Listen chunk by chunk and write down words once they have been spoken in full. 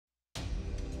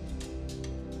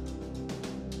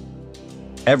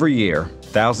Every year,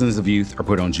 thousands of youth are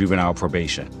put on juvenile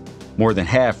probation, more than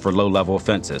half for low-level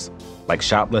offenses, like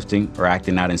shoplifting or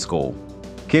acting out in school.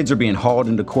 Kids are being hauled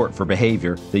into court for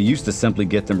behavior that used to simply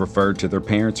get them referred to their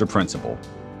parents or principal,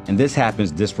 and this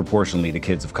happens disproportionately to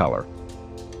kids of color.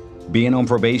 Being on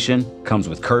probation comes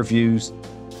with curfews,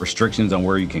 restrictions on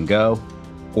where you can go,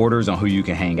 orders on who you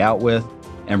can hang out with,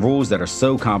 and rules that are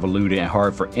so convoluted and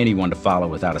hard for anyone to follow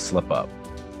without a slip-up,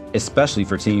 especially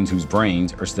for teens whose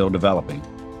brains are still developing.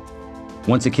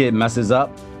 Once a kid messes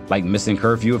up, like missing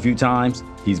curfew a few times,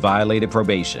 he's violated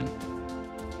probation.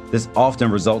 This often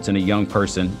results in a young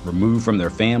person removed from their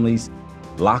families,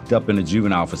 locked up in a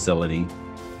juvenile facility,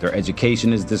 their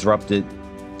education is disrupted,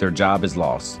 their job is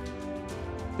lost.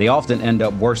 They often end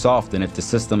up worse off than if the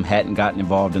system hadn't gotten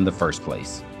involved in the first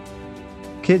place.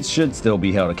 Kids should still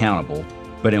be held accountable,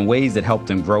 but in ways that help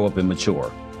them grow up and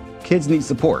mature. Kids need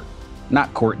support,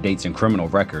 not court dates and criminal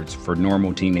records for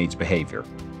normal teenage behavior.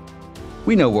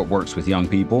 We know what works with young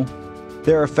people.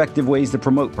 There are effective ways to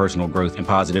promote personal growth and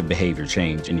positive behavior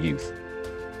change in youth.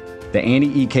 The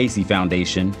Annie E. Casey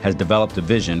Foundation has developed a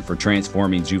vision for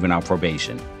transforming juvenile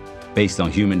probation based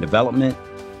on human development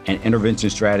and intervention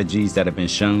strategies that have been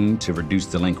shown to reduce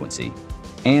delinquency,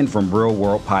 and from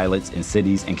real-world pilots in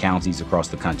cities and counties across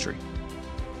the country.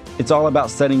 It's all about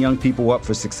setting young people up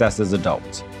for success as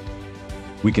adults.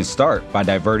 We can start by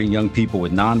diverting young people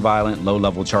with nonviolent,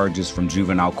 low-level charges from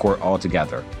juvenile court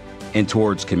altogether and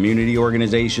towards community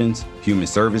organizations, human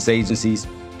service agencies,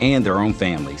 and their own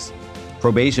families.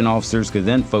 Probation officers could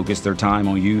then focus their time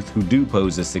on youth who do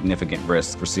pose a significant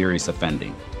risk for serious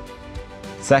offending.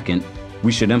 Second,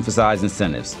 we should emphasize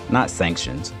incentives, not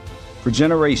sanctions. For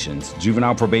generations,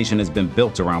 juvenile probation has been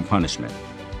built around punishment,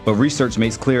 but research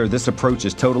makes clear this approach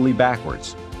is totally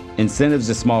backwards. Incentives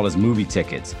as small as movie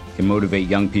tickets can motivate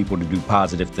young people to do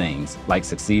positive things, like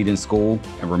succeed in school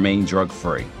and remain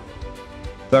drug-free.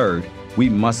 Third, we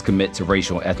must commit to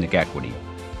racial and ethnic equity.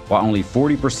 While only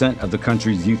 40% of the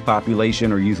country's youth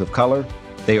population are youth of color,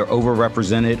 they are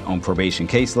overrepresented on probation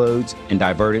caseloads and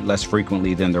diverted less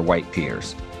frequently than their white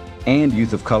peers. And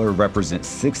youth of color represent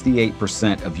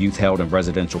 68% of youth held in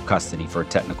residential custody for a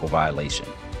technical violation.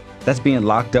 That's being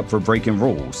locked up for breaking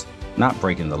rules, not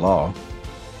breaking the law.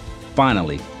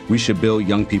 Finally, we should build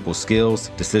young people's skills,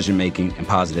 decision-making, and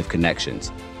positive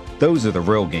connections. Those are the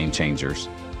real game changers.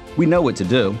 We know what to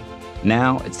do.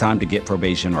 Now it's time to get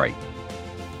probation right.